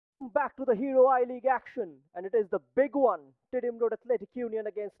Back to the Hero I-League action, and it is the big one. Tidim Road Athletic Union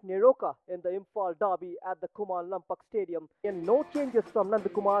against NEROCA in the Imphal Derby at the Khuman Lampak Stadium. And no changes from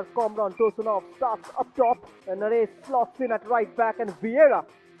Nandakumar. Komran Tosunov starts up top, and Naresh slots in at right back, and Vieira.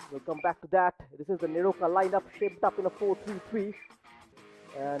 We'll come back to that. This is the NEROCA lineup shaped up in a 4-3-3.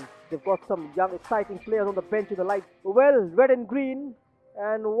 And they've got some young, exciting players on the bench in the light. Well, red and green,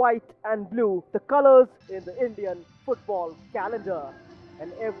 and white and blue, the colors in the Indian football calendar.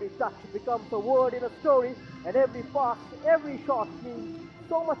 And every touch becomes a word in a story, and every pass, every shot means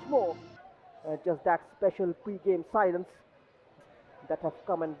so much more. Just that special pre-game silence that have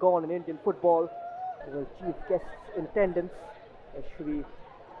come and gone in Indian football. The chief guests in attendance, Shri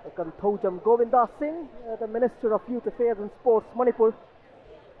Kanthojam Govinda Singh, the Minister of Youth Affairs and Sports, Manipur,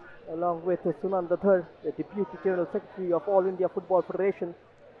 along with Sunanda Dhar, the Deputy General Secretary of All India Football Federation,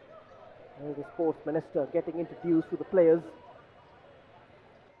 and the Sports Minister getting introduced to the players.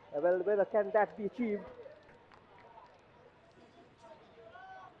 Well, whether can that be achieved?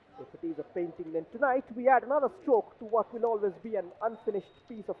 If it is a painting, then tonight we add another stroke to what will always be an unfinished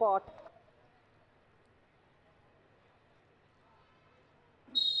piece of art.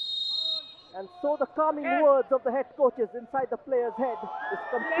 And so the calming words of the head coaches inside the players' head is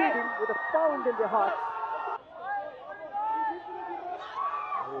competing with a pound in their hearts.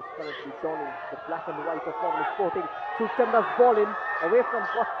 He is currently donning the black and white of Normal Sporting. Suchanda's ball in, away from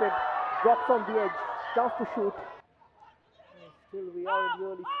Godfred, drops on the edge, chance to shoot. Still we are in the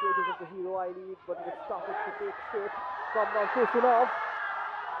early stages of the Hero I-League, but it has started to take shape. Khuman Tosunov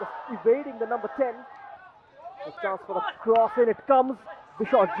just evading the number 10. A chance for a cross, in it comes.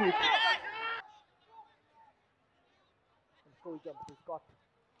 Bishopjeet. He's got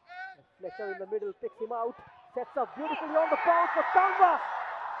Fletcher in the middle, picks him out, sets up beautifully on the bounce for Tangva.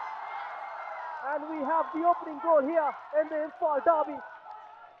 And we have the opening goal here in the Imphal Derby.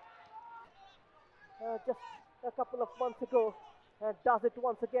 Just a couple of months ago, and does it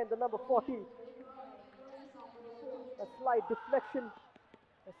once again, the number 40. A slight deflection,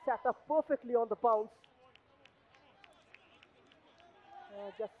 sat up perfectly on the bounce.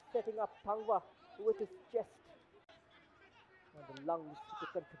 Just setting up Tangva with his chest and the lungs to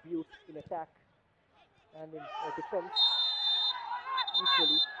contribute in attack and in defense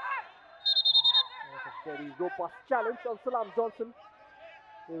equally. It's a very robust challenge on Salam Johnson.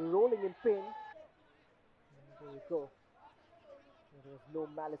 They're rolling in pain. And there you go. There was no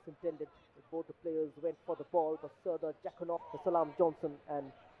malice intended. Both the players went for the ball, but Sardar Jakunov, Salam Johnson,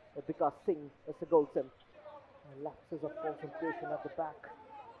 and Vikas Singh Sagolsen. Lapses of concentration at the back.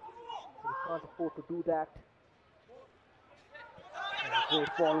 They can't afford to do that. Great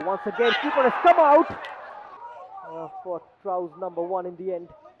ball once again. Keeper has come out for TRAU's number 1 in the end.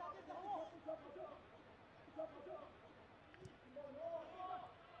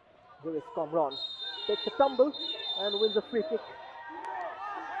 Here is Komran. Takes a tumble and wins a free kick.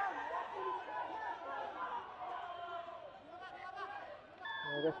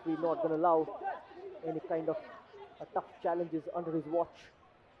 The referee not going to allow any kind of tough challenges under his watch.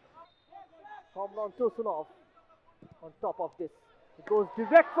 Komran Tosunov on top of this. He goes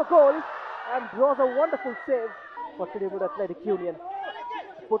direct for goal and draws a wonderful save for Tidim Road Athletic Union.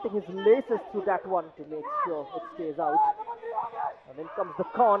 Putting his laces through that one to make sure it stays out. And then comes the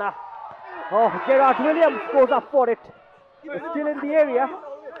corner. Oh, Gerard Williams goes up for it. He's still in the area.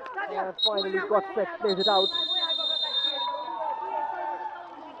 And finally Godfred plays it out.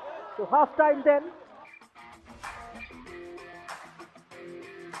 So half time then.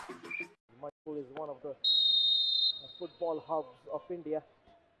 Manipur is one of the football hubs of India.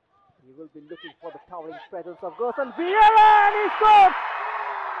 He will be looking for the towering presence of Gerson Vieira, and he scores!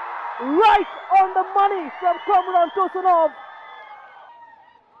 Right on the money from Komran Tosunov.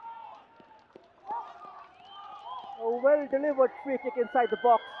 A well delivered free kick inside the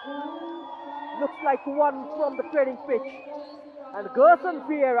box. Looks like one from the training pitch. And Gerson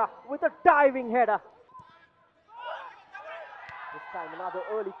Vieira with a diving header. This time another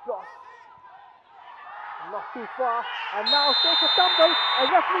early cross. Not too far, and now takes a tumble,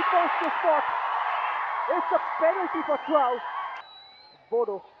 and referee points to spot. It's a penalty for TRAU.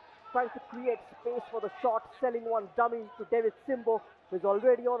 Bodo trying to create space for the shot, selling one dummy to David Simbo, who is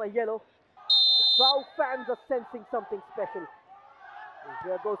already on a yellow. The TRAU fans are sensing something special. And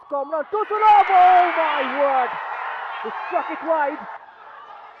here goes Komran Tosunov. Oh my word! He struck it wide.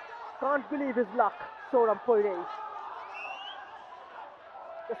 Can't believe his luck, Soram Poire.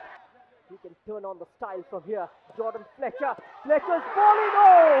 He can turn on the style from here. Jordan Fletcher. Fletcher's ball in.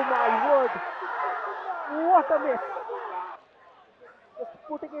 Oh my word. What a miss. Just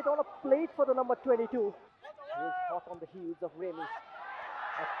putting it on a plate for the number 22. He is hot on the heels of Remy.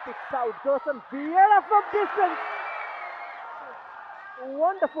 Picks out Gerson Vieira from distance.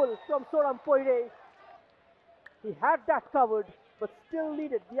 Wonderful from Soram Poire. He had that covered, but still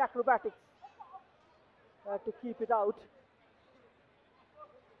needed the acrobatics to keep it out.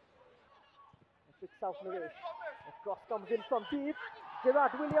 Picks out Naresh. The cross comes in from deep.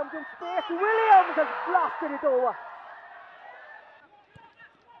 Gerard Williams in space. Williams has blasted it over.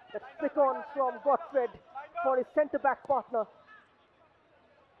 That flick on from Gottfried for his centre-back partner.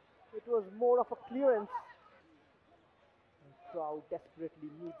 It was more of a clearance. And TRAU desperately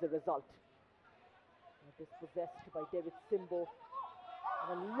needs a result. It is possessed by David Simbo.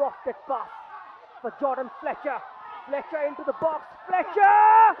 And a lofted pass for Jordan Fletcher. Fletcher into the box.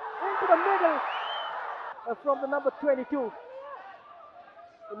 Fletcher into the middle from the number 22.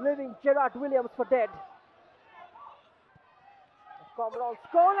 Leaving Gerard Williams for dead. Comron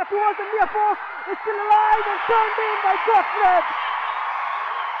corner towards the near post. It's still alive and turned in by Gottfried.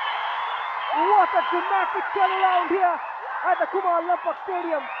 What a dramatic turnaround here at the Khuman Lampak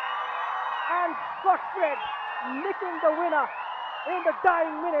Stadium. And Gottfried nicking the winner in the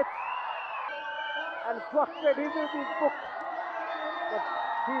dying minutes. And Gottfried, he will be booked. But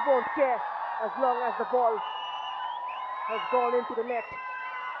he won't care as long as the ball has gone into the net.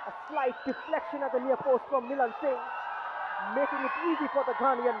 A slight deflection at the near post from Milan Singh, making it easy for the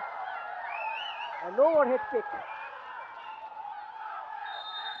Ghanaian. An overhead kick.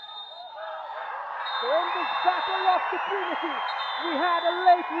 So in this battle of supremacy, we had a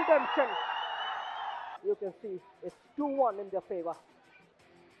late redemption. You can see it's 2-1 in their favour.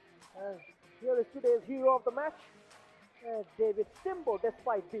 Here is today's hero of the match, David Simbo,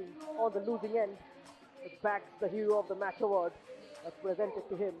 despite being on the losing end. It bags the hero of the match award presented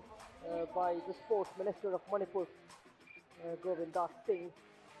to him by the Sports Minister of Manipur, Govindas Singh.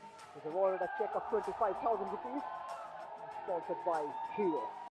 He's awarded a cheque of 25,000 rupees, sponsored by Hero.